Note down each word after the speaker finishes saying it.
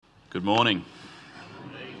Good morning.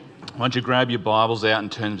 Why don't you grab your Bibles out and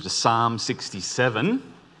turn to Psalm 67.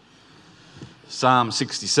 Psalm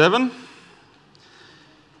 67.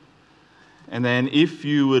 And then if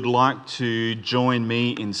you would like to join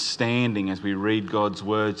me in standing as we read God's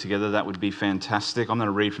Word together, that would be fantastic. I'm going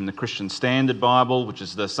to read from the Christian Standard Bible, which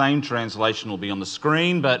is the same translation, will be on the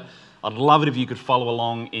screen, but I'd love it if you could follow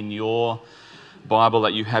along in your Bible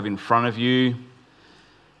that you have in front of you.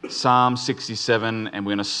 Psalm 67, and we're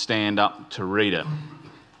going to stand up to read it.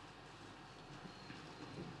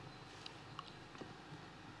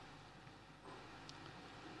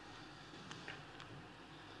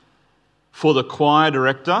 For the choir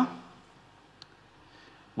director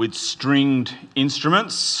with stringed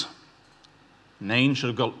instruments. Neen should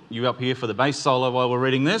have got you up here for the bass solo while we're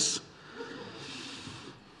reading this.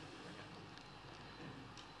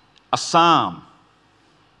 A psalm.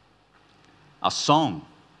 A song.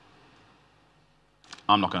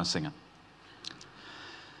 I'm not going to sing it.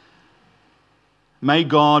 May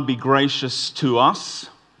God be gracious to us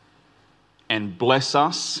and bless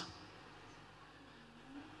us.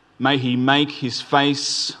 May He make His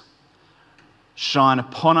face shine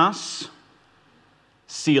upon us.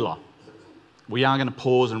 Selah. We are going to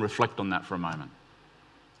pause and reflect on that for a moment.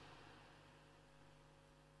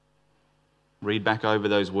 Read back over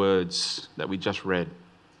those words that we just read.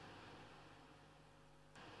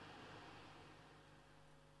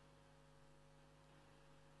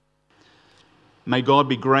 May God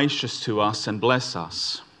be gracious to us and bless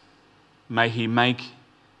us. May He make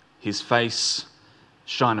His face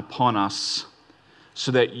shine upon us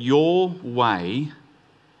so that your way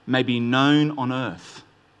may be known on earth,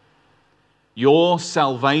 your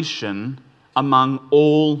salvation among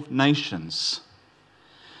all nations.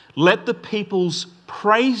 Let the peoples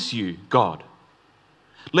praise you, God.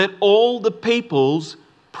 Let all the peoples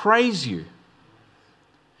praise you.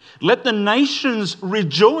 Let the nations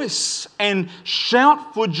rejoice and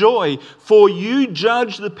shout for joy, for you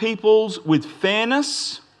judge the peoples with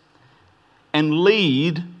fairness and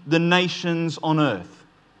lead the nations on earth.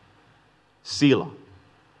 Selah.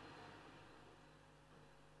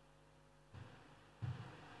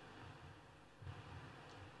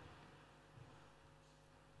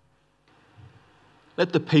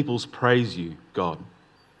 Let the peoples praise you, God.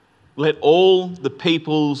 Let all the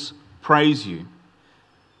peoples praise you.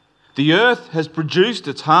 The earth has produced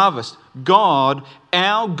its harvest. God,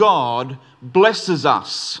 our God, blesses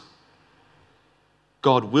us.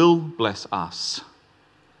 God will bless us.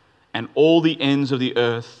 And all the ends of the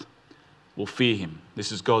earth will fear Him.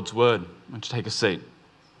 This is God's word. Why don't you take a seat?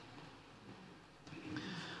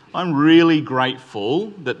 I'm really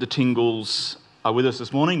grateful that the Tingles are with us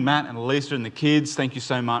this morning. Matt and Elisa and the kids, thank you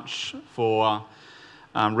so much for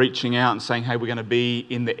reaching out and saying, hey, we're going to be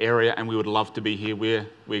in the area and we would love to be here.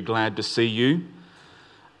 We're glad to see you.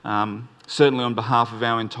 Certainly on behalf of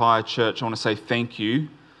our entire church, I want to say thank you.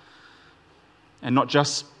 And not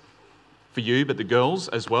just for you, but the girls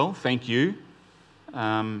as well. Thank you.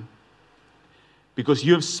 Because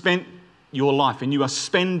you have spent your life and you are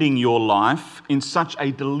spending your life in such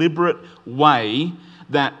a deliberate way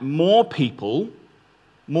that more people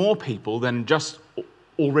than just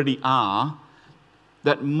already are,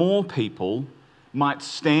 that more people might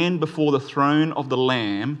stand before the throne of the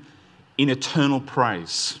Lamb in eternal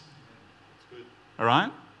praise. All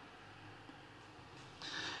right?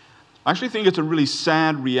 I actually think it's a really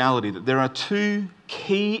sad reality that there are two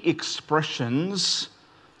key expressions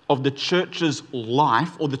of the church's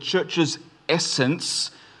life or the church's essence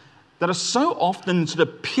that are so often sort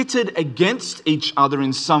of pitted against each other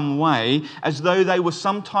in some way, as though they were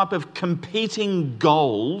some type of competing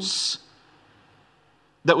goals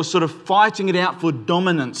that were sort of fighting it out for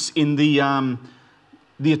dominance in the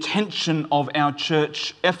attention of our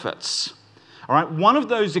church efforts. All right, one of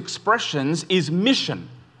those expressions is mission,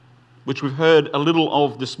 which we've heard a little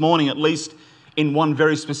of this morning, at least in one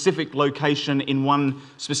very specific location, in one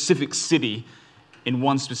specific city, in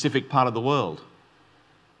one specific part of the world.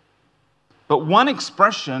 But one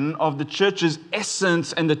expression of the church's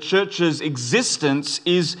essence and the church's existence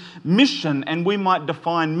is mission, and we might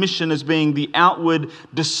define mission as being the outward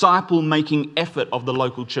disciple-making effort of the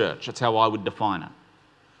local church. That's how I would define it.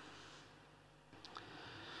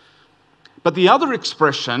 But the other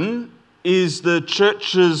expression is the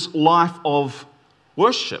church's life of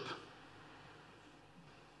worship.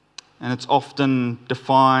 And it's often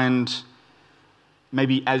defined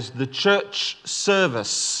maybe as the church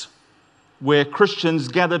service, where Christians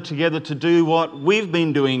gather together to do what we've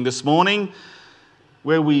been doing this morning,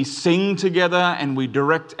 where we sing together and we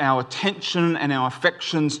direct our attention and our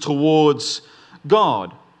affections towards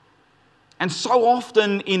God. And so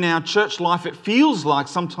often in our church life, it feels like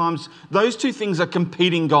sometimes those two things are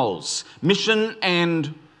competing goals, mission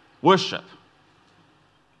and worship.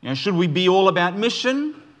 Should we be all about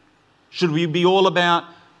mission? Should we be all about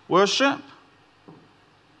worship?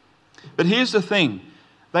 But here's the thing.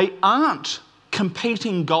 They aren't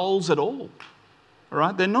competing goals at all. All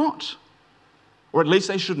right? They're not. Or at least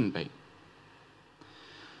they shouldn't be.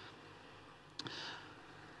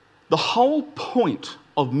 The whole point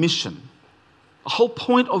of mission, the whole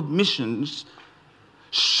point of missions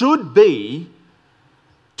should be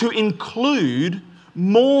to include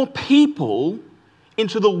more people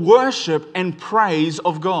into the worship and praise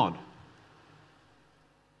of God.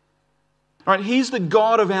 All right, He's the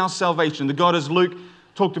God of our salvation. The God, as Luke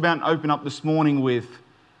talked about and opened up this morning with,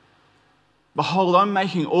 behold, I'm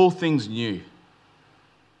making all things new.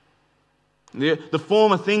 The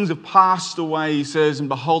former things have passed away, he says, and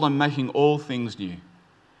behold, I'm making all things new.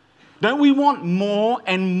 Don't we want more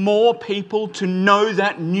and more people to know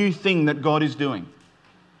that new thing that God is doing?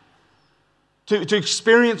 To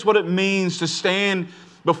experience what it means to stand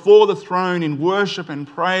before the throne in worship and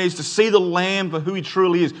praise, to see the Lamb for who He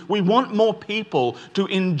truly is. We want more people to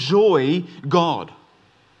enjoy God.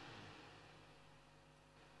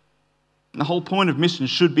 And the whole point of mission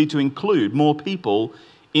should be to include more people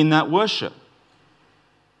in that worship.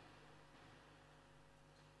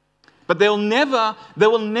 But there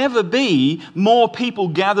will never be more people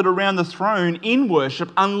gathered around the throne in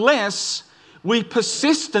worship unless we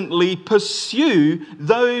persistently pursue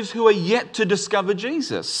those who are yet to discover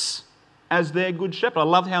Jesus as their good shepherd. I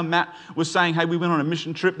love how Matt was saying, hey, we went on a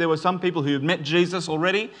mission trip. There were some people who had met Jesus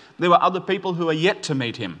already. There were other people who are yet to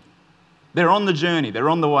meet Him. They're on the journey. They're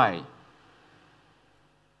on the way.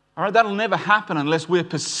 All right, that'll never happen unless we're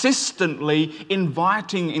persistently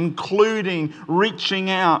inviting, including, reaching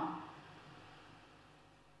out.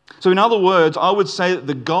 So in other words, I would say that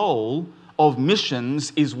the goal of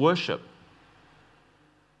missions is worship.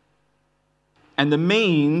 And the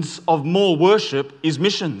means of more worship is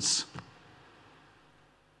missions.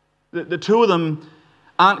 The two of them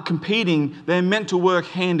aren't competing. They're meant to work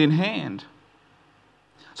hand in hand.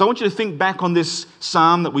 So I want you to think back on this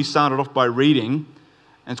psalm that we started off by reading.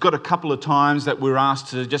 And it's got a couple of times that we're asked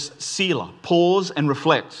to just selah, pause and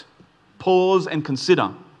reflect. Pause and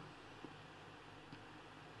consider.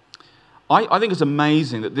 I think it's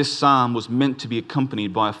amazing that this psalm was meant to be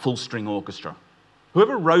accompanied by a full-string orchestra.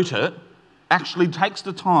 Whoever wrote it actually takes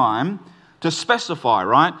the time to specify,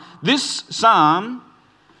 right? This psalm,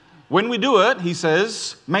 when we do it, he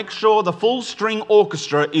says, make sure the full-string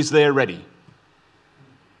orchestra is there ready.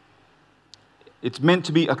 It's meant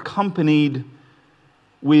to be accompanied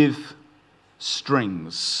with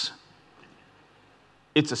strings.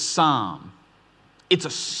 It's a psalm. It's a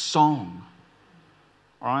song.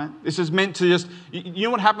 All right? This is meant to just... You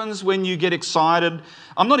know what happens when you get excited?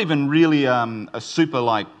 I'm not even really I'm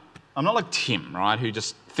not like Tim, right, who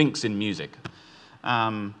just thinks in music.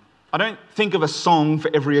 I don't think of a song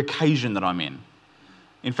for every occasion that I'm in.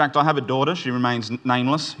 In fact, I have a daughter, she remains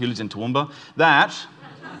nameless, who lives in Toowoomba, that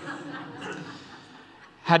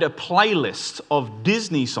had a playlist of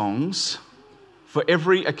Disney songs for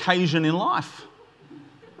every occasion in life.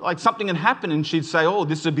 Like something had happened and she'd say, oh,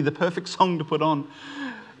 this would be the perfect song to put on.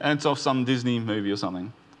 And it's off some Disney movie or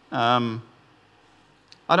something. I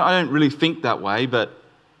don't really think that way, but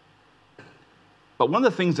one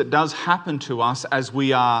of the things that does happen to us as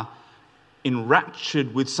we are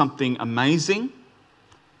enraptured with something amazing,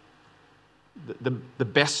 the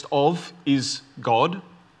best of is God,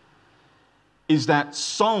 is that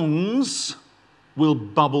songs will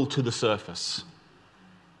bubble to the surface.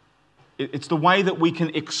 It's the way that we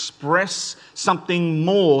can express something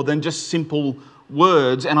more than just simple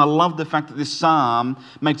words. And I love the fact that this psalm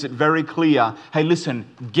makes it very clear, hey, listen,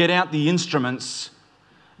 get out the instruments.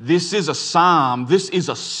 This is a psalm. This is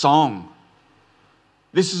a song.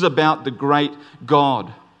 This is about the great God.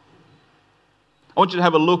 I want you to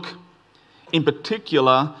have a look in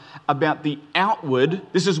particular about the outward.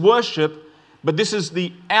 This is worship, but this is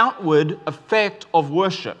the outward effect of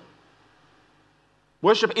worship.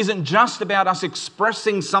 Worship isn't just about us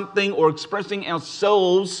expressing something or expressing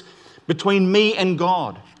ourselves between me and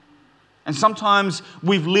God. And sometimes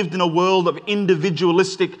we've lived in a world of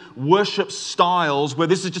individualistic worship styles where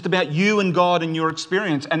this is just about you and God and your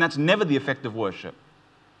experience, and that's never the effect of worship.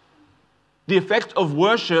 The effect of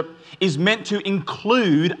worship is meant to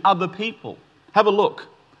include other people. Have a look.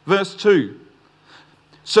 Verse 2.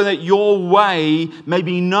 So that your way may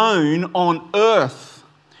be known on earth,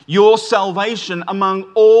 your salvation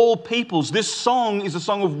among all peoples. This song is a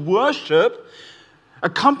song of worship,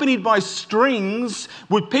 accompanied by strings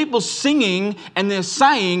with people singing, and they're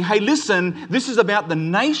saying, hey, listen, this is about the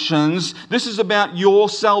nations. This is about your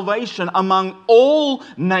salvation among all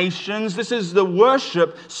nations. This is the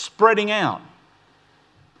worship spreading out.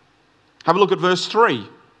 Have a look at verse 3.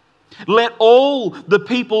 Let all the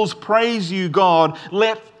peoples praise you, God.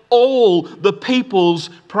 Let all the peoples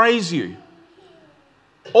praise you.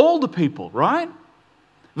 All the people, right?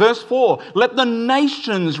 Verse 4, let the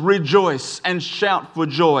nations rejoice and shout for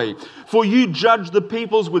joy, for you judge the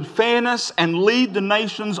peoples with fairness and lead the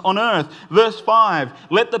nations on earth. Verse 5,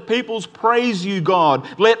 let the peoples praise you, God.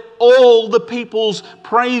 Let all the peoples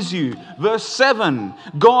praise you. Verse 7,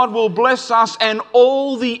 God will bless us and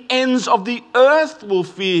all the ends of the earth will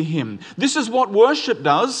fear him. This is what worship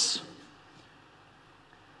does.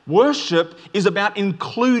 Worship is about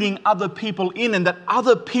including other people in, and that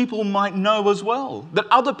other people might know as well. That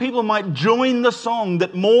other people might join the song,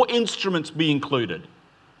 that more instruments be included.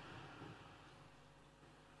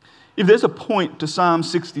 If there's a point to Psalm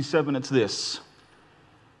 67, it's this.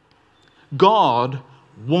 God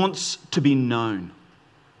wants to be known.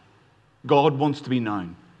 God wants to be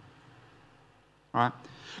known. Right?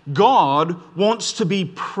 God wants to be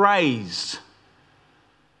praised.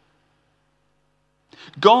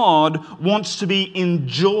 God wants to be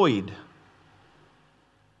enjoyed.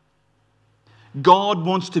 God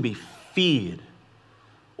wants to be feared,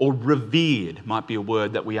 or revered might be a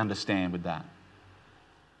word that we understand with that.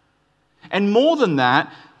 And more than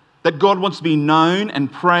that God wants to be known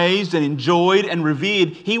and praised and enjoyed and revered.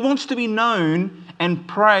 He wants to be known and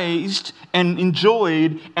praised and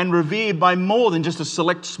enjoyed and revered by more than just a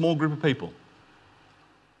select small group of people.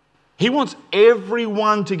 He wants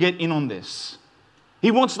everyone to get in on this. He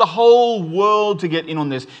wants the whole world to get in on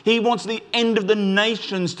this. He wants the end of the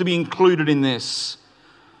nations to be included in this.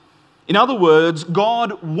 In other words,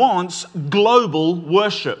 God wants global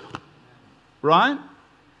worship, right?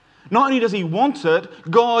 Not only does he want it,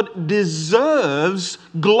 God deserves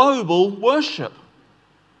global worship.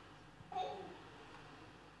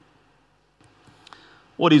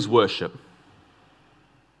 What is worship?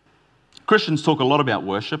 Christians talk a lot about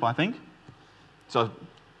worship, I think. So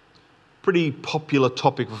pretty popular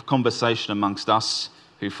topic of conversation amongst us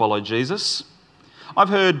who follow Jesus. I've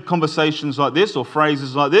heard conversations like this or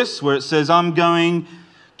phrases like this where it says, I'm going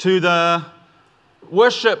to the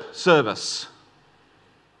worship service.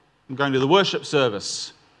 I'm going to the worship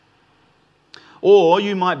service. Or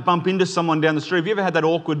you might bump into someone down the street. Have you ever had that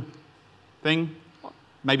awkward thing?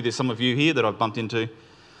 Maybe there's some of you here that I've bumped into.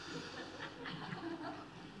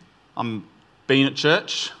 I'm being at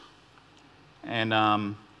church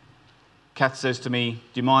and Kath says to me,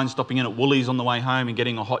 do you mind stopping in at Woolies on the way home and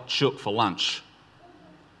getting a hot chook for lunch?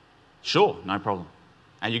 Sure, no problem.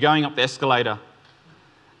 And you're going up the escalator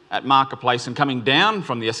at Marketplace, and coming down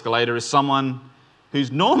from the escalator is someone who's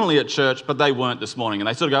normally at church, but they weren't this morning. And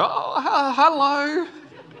they sort of go, oh, hello.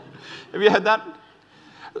 Have you had that?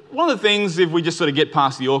 One of the things, if we just sort of get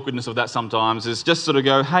past the awkwardness of that sometimes, is just sort of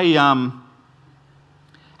go, hey,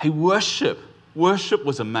 worship. Worship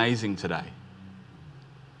was amazing today.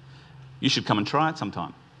 You should come and try it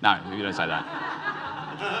sometime. No, you don't say that.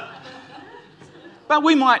 But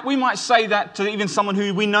we might say that to even someone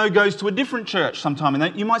who we know goes to a different church sometime.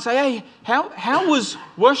 And you might say, hey, how was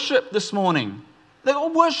worship this morning?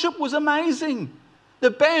 The worship was amazing.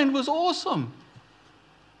 The band was awesome.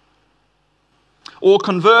 Or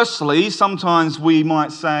conversely, sometimes we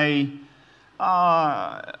might say,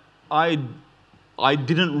 I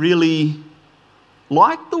didn't really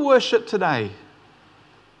like the worship today.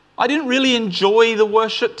 I didn't really enjoy the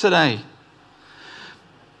worship today.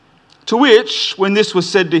 To which, when this was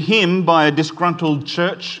said to him by a disgruntled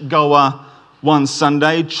churchgoer one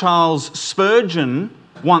Sunday, Charles Spurgeon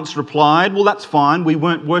once replied, well, that's fine, we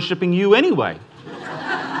weren't worshipping you anyway.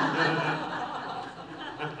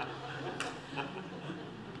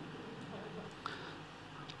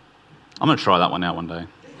 I'm going to try that one out one day.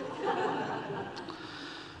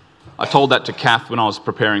 I told that to Kath when I was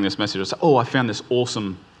preparing this message. I said, I found this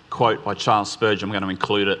awesome quote by Charles Spurgeon. I'm going to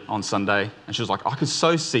include it on Sunday. And she was like, I could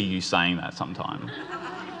so see you saying that sometime.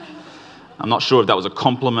 I'm not sure if that was a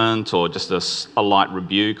compliment or just a light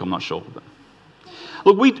rebuke. I'm not sure. But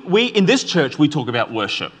look, we in this church, we talk about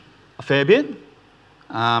worship a fair bit.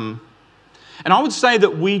 And I would say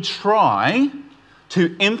that we try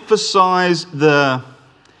to emphasize the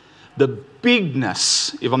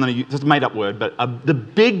bigness, if I'm going to use, it's a made up word, but the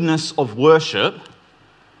bigness of worship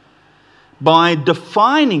by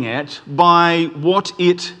defining it by what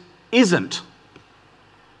it isn't.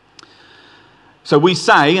 So we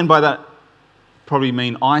say, and by that probably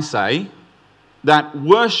mean I say, that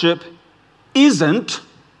worship isn't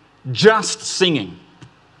just singing.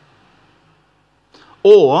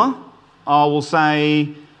 Or, I will say,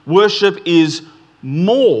 worship is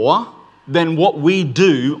more than what we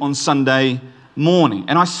do on Sunday morning.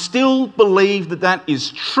 And I still believe that that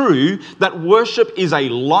is true, that worship is a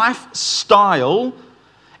lifestyle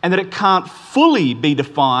and that it can't fully be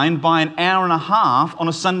defined by an hour and a half on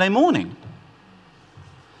a Sunday morning.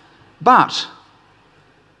 But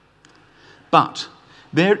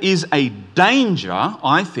there is a danger,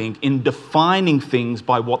 I think, in defining things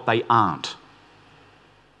by what they aren't.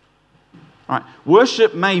 All right.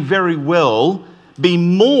 Worship may very well be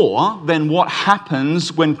more than what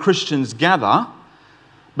happens when Christians gather,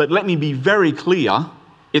 but let me be very clear,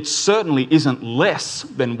 it certainly isn't less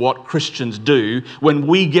than what Christians do when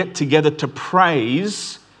we get together to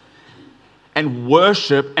praise and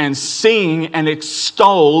worship and sing and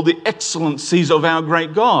extol the excellencies of our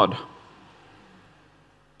great God.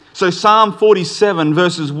 So Psalm 47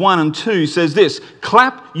 verses 1 and 2 says this,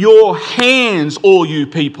 "Clap your hands, all you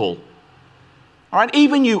people." All right,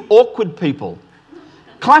 even you awkward people.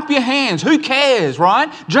 Clap your hands. Who cares,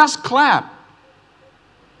 right? Just clap.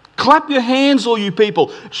 Clap your hands, all you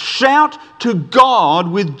people. Shout to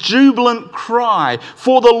God with jubilant cry.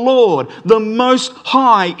 For the Lord, the Most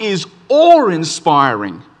High, is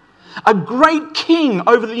awe-inspiring. A great king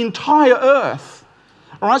over the entire earth.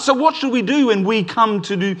 All right, so what should we do when we come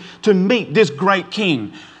to meet this great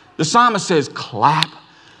king? The psalmist says, clap,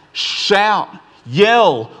 shout,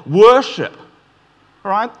 yell, worship.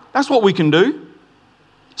 All right, that's what we can do.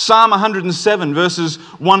 Psalm 107 verses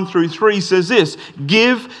 1 through 3 says this,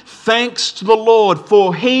 "Give thanks to the Lord,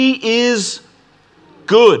 for He is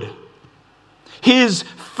good. His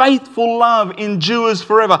faithful love endures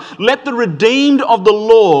forever. Let the redeemed of the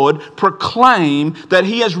Lord proclaim that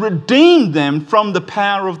He has redeemed them from the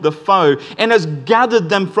power of the foe and has gathered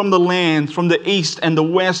them from the lands, from the east and the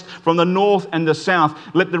west, from the north and the south.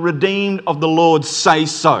 Let the redeemed of the Lord say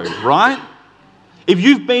so," right? If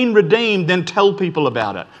you've been redeemed, then tell people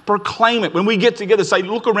about it. Proclaim it. When we get together, say,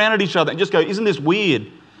 look around at each other and just go, isn't this weird?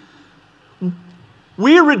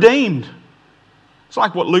 We're redeemed. It's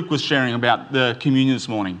like what Luke was sharing about the communion this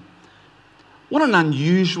morning. What an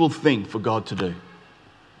unusual thing for God to do.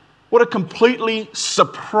 What a completely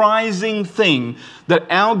surprising thing that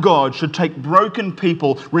our God should take broken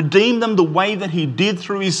people, redeem them the way that He did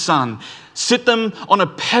through His Son, sit them on a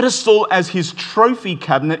pedestal as His trophy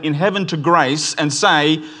cabinet in heaven to grace and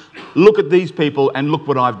say, look at these people and look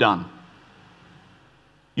what I've done.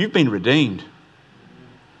 You've been redeemed.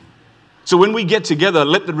 So when we get together,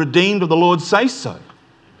 let the redeemed of the Lord say so.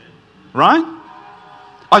 Right?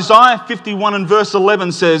 Isaiah 51 and verse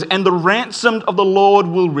 11 says, "And the ransomed of the Lord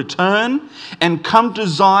will return and come to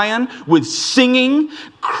Zion with singing,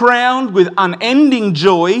 crowned with unending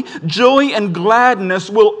joy. Joy and gladness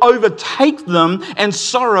will overtake them, and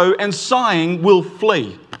sorrow and sighing will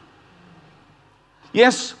flee."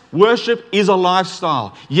 Yes, worship is a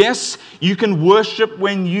lifestyle. Yes, you can worship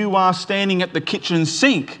when you are standing at the kitchen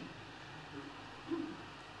sink.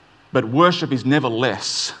 But worship is never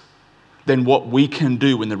less than what we can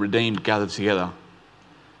do when the redeemed gather together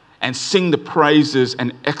and sing the praises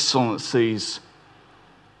and excellencies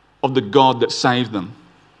of the God that saved them.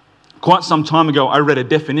 Quite some time ago, I read a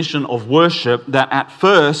definition of worship that at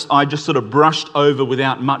first I just sort of brushed over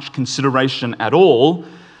without much consideration at all.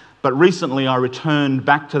 But recently I returned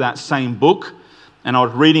back to that same book and I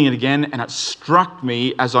was reading it again, and it struck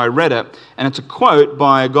me as I read it. And it's a quote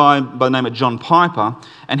by a guy by the name of John Piper,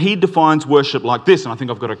 and he defines worship like this, and I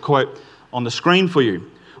think I've got a quote on the screen for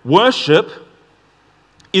you. Worship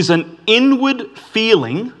is an inward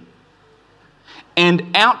feeling and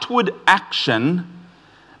outward action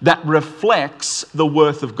that reflects the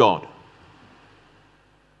worth of God.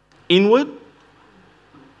 Inward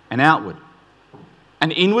and outward.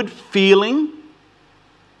 An inward feeling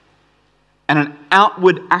and an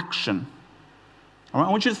outward action. All right,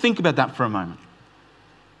 I want you to think about that for a moment.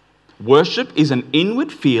 Worship is an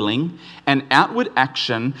inward feeling and outward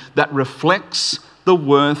action that reflects the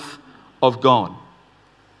worth of God.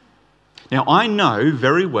 Now, I know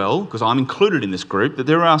very well, because I'm included in this group, that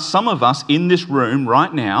there are some of us in this room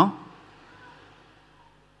right now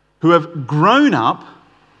who have grown up,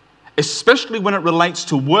 especially when it relates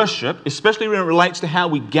to worship, especially when it relates to how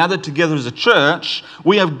we gather together as a church,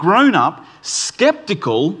 we have grown up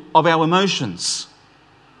skeptical of our emotions.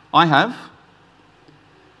 I have.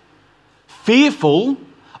 Fearful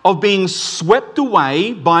of being swept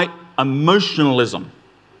away by emotionalism.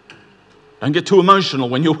 Don't get too emotional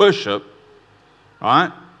when you worship,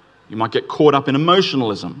 right? You might get caught up in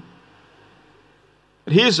emotionalism.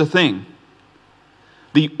 But here's the thing.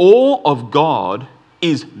 The awe of God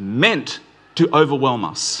is meant to overwhelm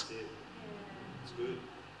us.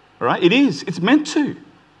 All right? It is. It's meant to.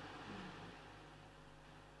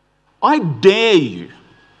 I dare you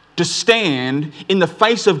to stand in the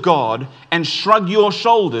face of God and shrug your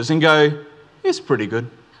shoulders and go, it's pretty good.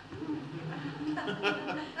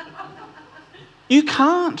 You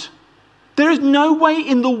can't. There is no way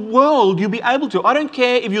in the world you'll be able to. I don't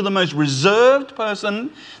care if you're the most reserved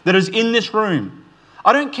person that is in this room.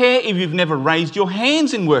 I don't care if you've never raised your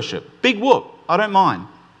hands in worship. Big whoop. I don't mind.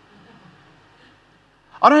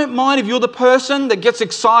 I don't mind if you're the person that gets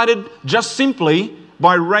excited just simply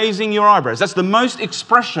by raising your eyebrows. That's the most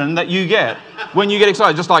expression that you get when you get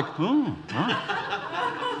excited. Just like, oh, right.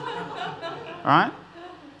 All right?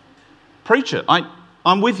 Preach it.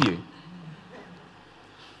 I'm with you.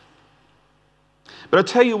 But I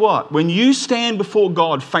tell you what, when you stand before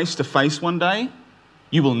God face to face one day,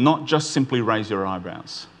 you will not just simply raise your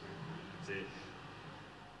eyebrows.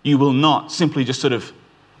 You will not simply just sort of,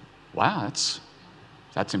 wow,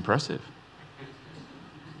 that's impressive.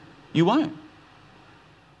 You won't.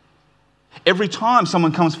 Every time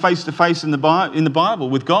someone comes face to face in the Bible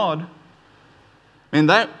with God,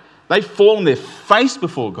 they fall on their face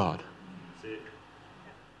before God.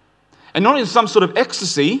 And not in some sort of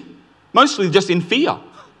ecstasy, mostly just in fear.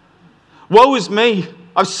 Woe is me.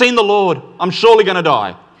 I've seen the Lord. I'm surely going to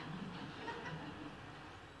die.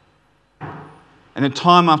 And then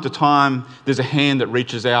time after time, there's a hand that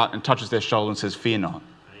reaches out and touches their shoulder and says, fear not.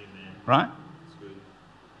 Amen. Right?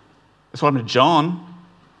 That's what happened to John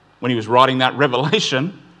when he was writing that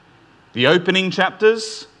Revelation. The opening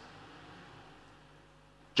chapters,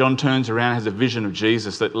 John turns around and has a vision of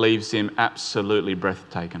Jesus that leaves him absolutely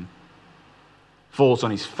breathtaking. Falls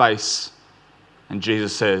on his face, and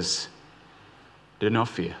Jesus says, do not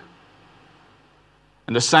fear.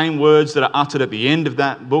 And the same words that are uttered at the end of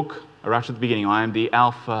that book are uttered at the beginning. I am the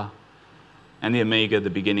Alpha and the Omega, the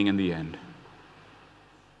beginning and the end.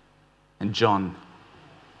 And John,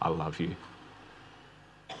 I love you.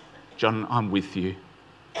 John, I'm with you.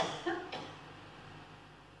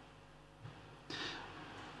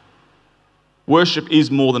 Worship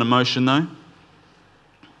is more than emotion, though.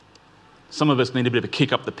 Some of us need a bit of a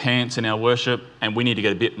kick up the pants in our worship, and we need to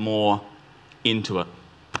get a bit more into it.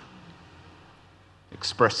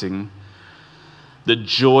 Expressing the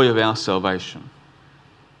joy of our salvation.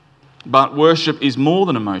 But worship is more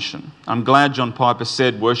than emotion. I'm glad John Piper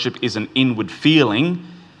said worship is an inward feeling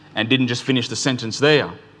and didn't just finish the sentence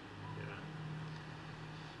there.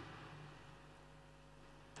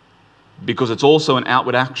 Because it's also an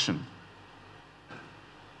outward action.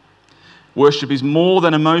 Worship is more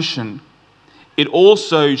than emotion. It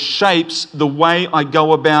also shapes the way I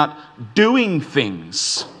go about doing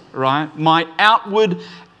things, right? My outward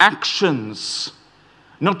actions.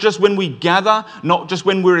 Not just when we gather, not just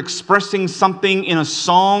when we're expressing something in a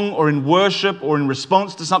song or in worship or in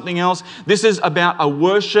response to something else. This is about a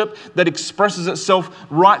worship that expresses itself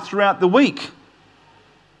right throughout the week.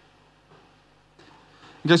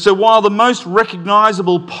 Okay, so while the most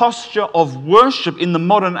recognizable posture of worship in the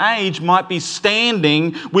modern age might be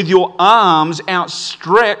standing with your arms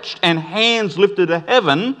outstretched and hands lifted to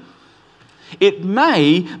heaven, it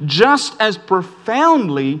may just as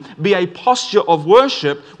profoundly be a posture of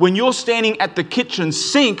worship when you're standing at the kitchen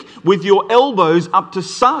sink with your elbows up to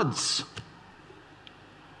suds.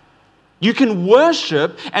 You can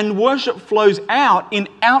worship, and worship flows out in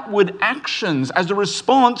outward actions as a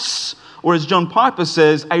response, or as John Piper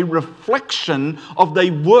says, a reflection of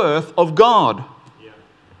the worth of God. Yeah.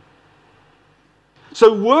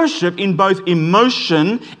 So worship in both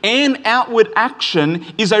emotion and outward action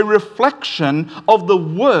is a reflection of the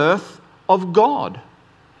worth of God.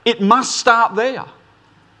 It must start there.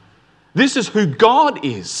 This is who God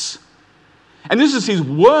is. And this is His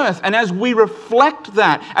worth. And as we reflect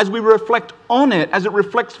that, as we reflect on it, as it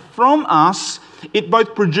reflects from us, it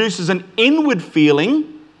both produces an inward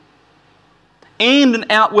feeling and an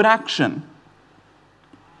outward action.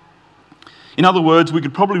 In other words, we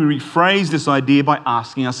could probably rephrase this idea by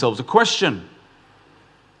asking ourselves a question.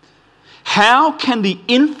 How can the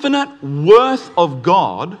infinite worth of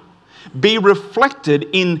God be reflected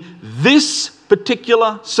in this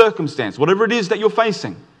particular circumstance, whatever it is that you're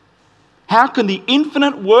facing? How can the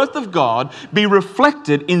infinite worth of God be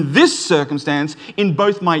reflected in this circumstance in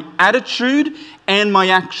both my attitude and my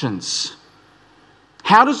actions?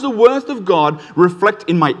 How does the worth of God reflect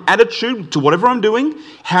in my attitude to whatever I'm doing?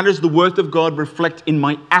 How does the worth of God reflect in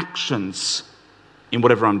my actions in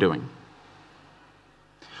whatever I'm doing?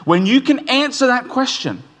 When you can answer that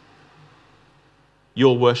question,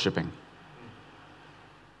 you're worshiping.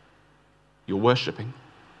 You're worshiping.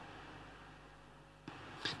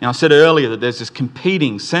 Now, I said earlier that there's this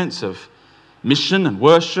competing sense of mission and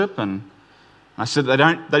worship, and I said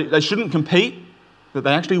they shouldn't compete, that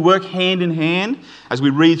they actually work hand in hand. As we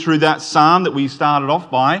read through that psalm that we started off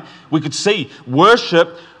by, we could see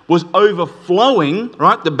worship was overflowing,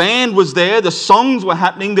 right? The band was there, the songs were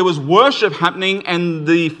happening, there was worship happening, and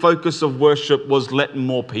the focus of worship was letting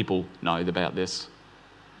more people know about this.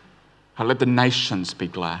 Let the nations be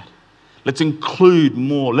glad. Let's include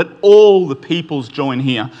more. Let all the peoples join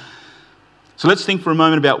here. So let's think for a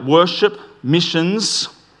moment about worship, missions,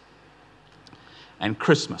 and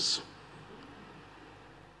Christmas.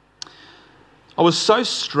 I was so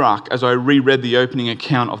struck as I reread the opening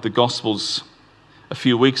account of the Gospels a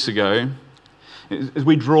few weeks ago, as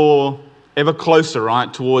we draw ever closer,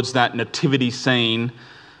 right, towards that nativity scene.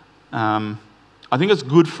 I think it's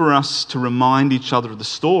good for us to remind each other of the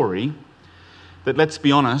story that, let's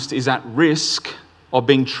be honest, is at risk of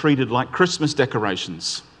being treated like Christmas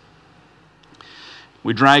decorations.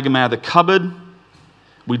 We drag them out of the cupboard,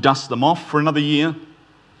 we dust them off for another year.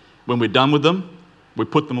 When we're done with them, we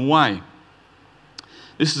put them away.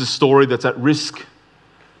 This is a story that's at risk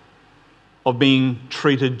of being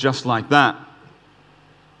treated just like that.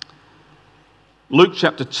 Luke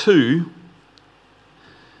chapter 2,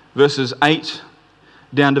 verses 8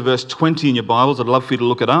 down to verse 20 in your Bibles. I'd love for you to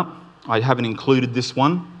look it up. I haven't included this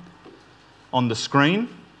one on the screen.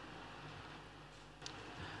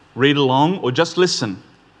 Read along or just listen.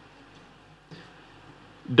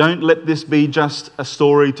 Don't let this be just a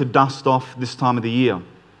story to dust off this time of the year.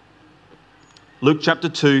 Luke chapter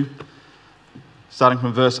 2, starting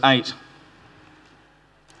from verse 8.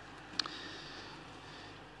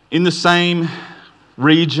 In the same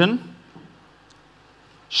region,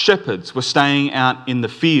 shepherds were staying out in the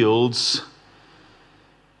fields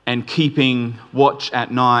and keeping watch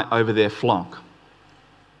at night over their flock.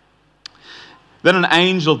 Then an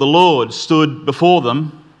angel of the Lord stood before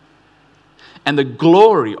them, and the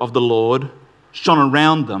glory of the Lord shone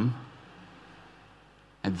around them,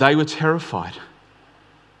 and they were terrified.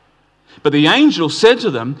 But the angel said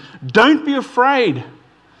to them, "Don't be afraid,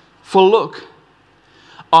 for look,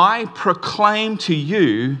 I proclaim to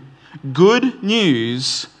you good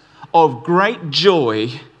news of great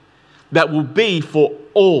joy that will be for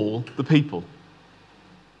all the people.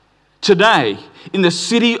 Today, in the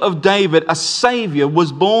city of David, a Saviour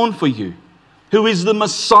was born for you, who is the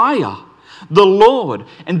Messiah, the Lord.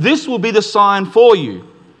 And this will be the sign for you.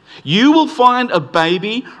 You will find a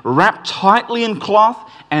baby wrapped tightly in cloth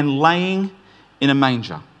and laying in a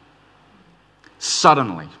manger."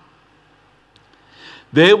 Suddenly,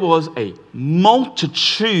 there was a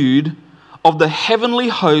multitude of the heavenly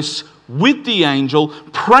hosts with the angel,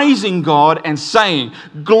 praising God and saying,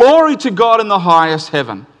 "Glory to God in the highest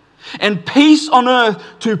heaven, and peace on earth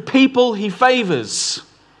to people he favors."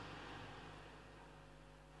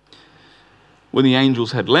 When the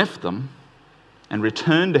angels had left them and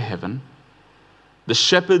returned to heaven, the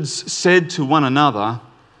shepherds said to one another,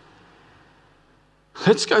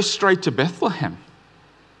 "Let's go straight to Bethlehem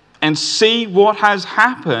and see what has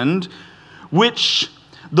happened, which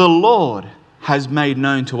the Lord has made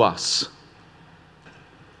known to us."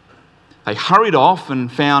 They hurried off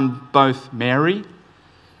and found both Mary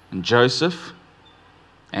and Joseph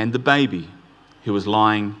and the baby who was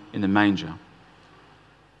lying in the manger.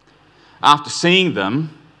 After seeing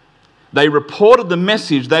them, they reported the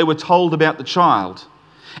message they were told about the child,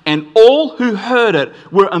 and all who heard it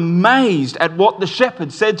were amazed at what the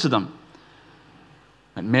shepherds said to them.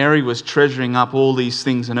 But Mary was treasuring up all these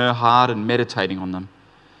things in her heart and meditating on them.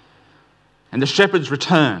 And the shepherds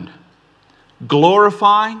returned,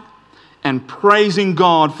 glorifying and praising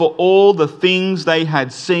God for all the things they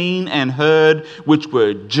had seen and heard, which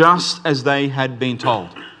were just as they had been told.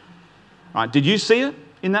 Right? Did you see it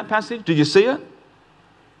in that passage? Did you see it?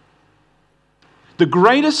 The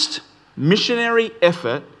greatest missionary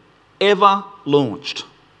effort ever launched.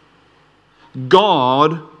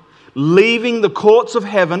 God leaving the courts of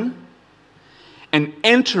heaven and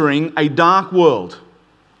entering a dark world.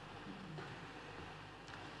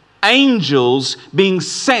 Angels being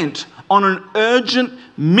sent on an urgent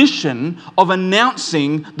mission of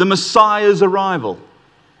announcing the Messiah's arrival.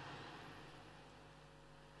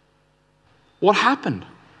 What happened?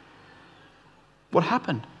 What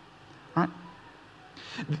happened? Right?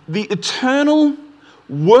 The eternal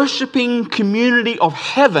worshipping community of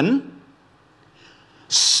heaven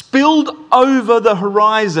spilled over the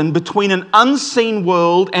horizon between an unseen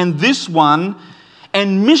world and this one,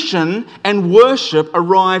 and mission and worship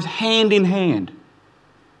arrived hand in hand.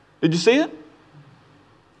 Did you see it?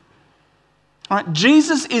 Right?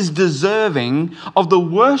 Jesus is deserving of the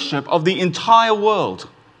worship of the entire world.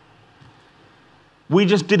 We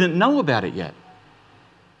just didn't know about it yet.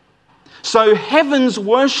 So heaven's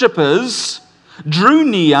worshippers drew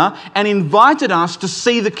near and invited us to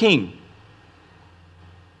see the King.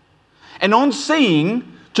 And on seeing,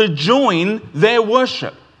 to join their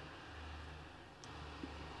worship.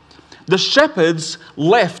 The shepherds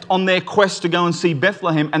left on their quest to go and see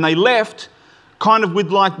Bethlehem, and they left kind of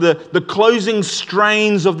with like the closing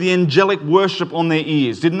strains of the angelic worship on their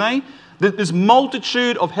ears, didn't they? This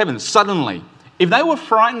multitude of heaven, suddenly, if they were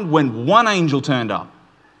frightened when one angel turned up,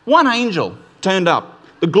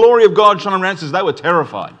 the glory of God shone around us, they were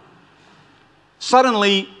terrified.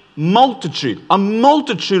 Suddenly, a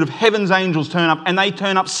multitude of heaven's angels turn up, and they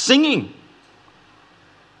turn up singing.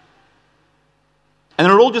 And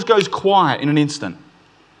then it all just goes quiet in an instant.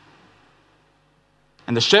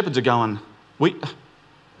 And the shepherds are going, we've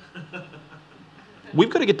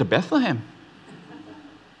got to get to Bethlehem.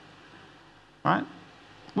 Right?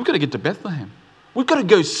 We've got to get to Bethlehem. We've got to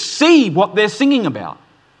go see what they're singing about.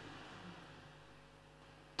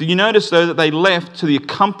 Do you notice, though, that they left to the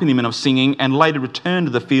accompaniment of singing and later returned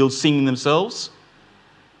to the field singing themselves?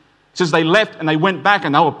 It says they left and they went back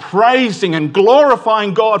and they were praising and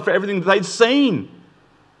glorifying God for everything that they'd seen.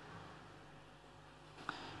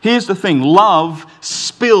 Here's the thing, love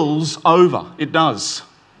spills over. It does.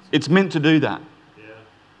 It's meant to do that. Yeah.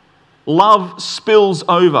 Love spills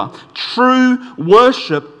over. True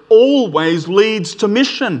worship always leads to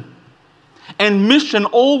mission. And mission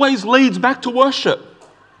always leads back to worship.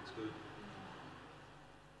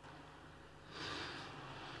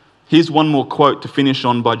 Here's one more quote to finish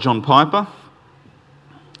on by John Piper.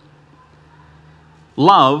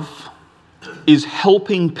 Love is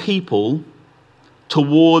helping people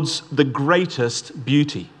towards the greatest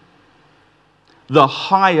beauty, the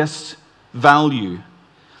highest value,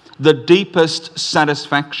 the deepest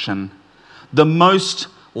satisfaction, the most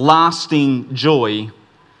lasting joy,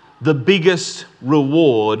 the biggest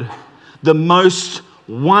reward, the most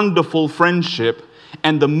wonderful friendship,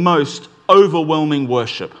 and the most overwhelming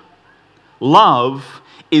worship. Love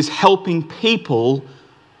is helping people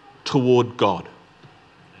toward God.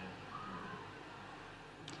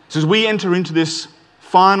 So as we enter into this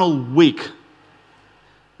final week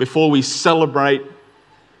before we celebrate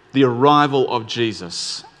the arrival of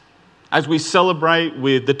Jesus, as we celebrate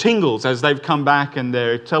with the Tingles as they've come back and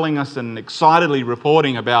they're telling us and excitedly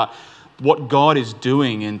reporting about what God is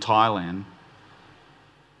doing in Thailand,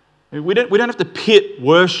 we don't have to pit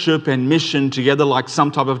worship and mission together like some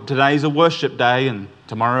type of today's a worship day and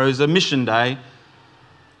tomorrow's a mission day.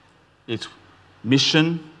 It's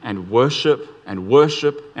mission and worship and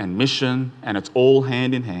mission, and it's all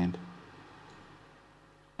hand in hand.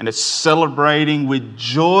 And it's celebrating with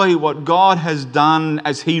joy what God has done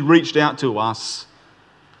as He reached out to us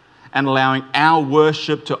and allowing our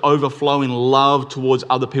worship to overflow in love towards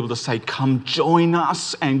other people to say, come join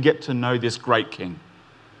us and get to know this great King.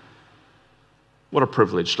 What a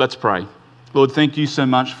privilege. Let's pray. Lord, thank you so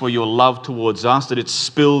much for your love towards us, that it's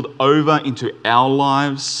spilled over into our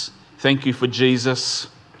lives. Thank you for Jesus.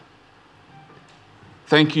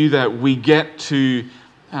 Thank you that we get to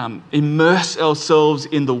immerse ourselves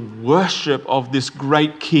in the worship of this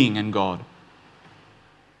great King and God.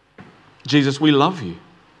 Jesus, we love you.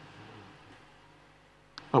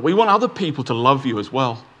 But we want other people to love you as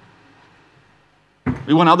well.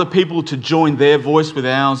 We want other people to join their voice with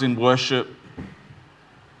ours in worship.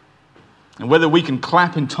 And whether we can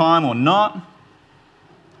clap in time or not,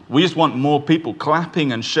 we just want more people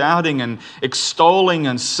clapping and shouting and extolling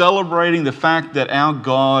and celebrating the fact that our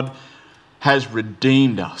God has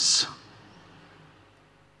redeemed us.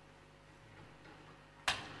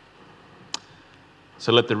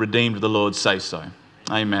 So let the redeemed of the Lord say so.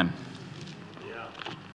 Amen.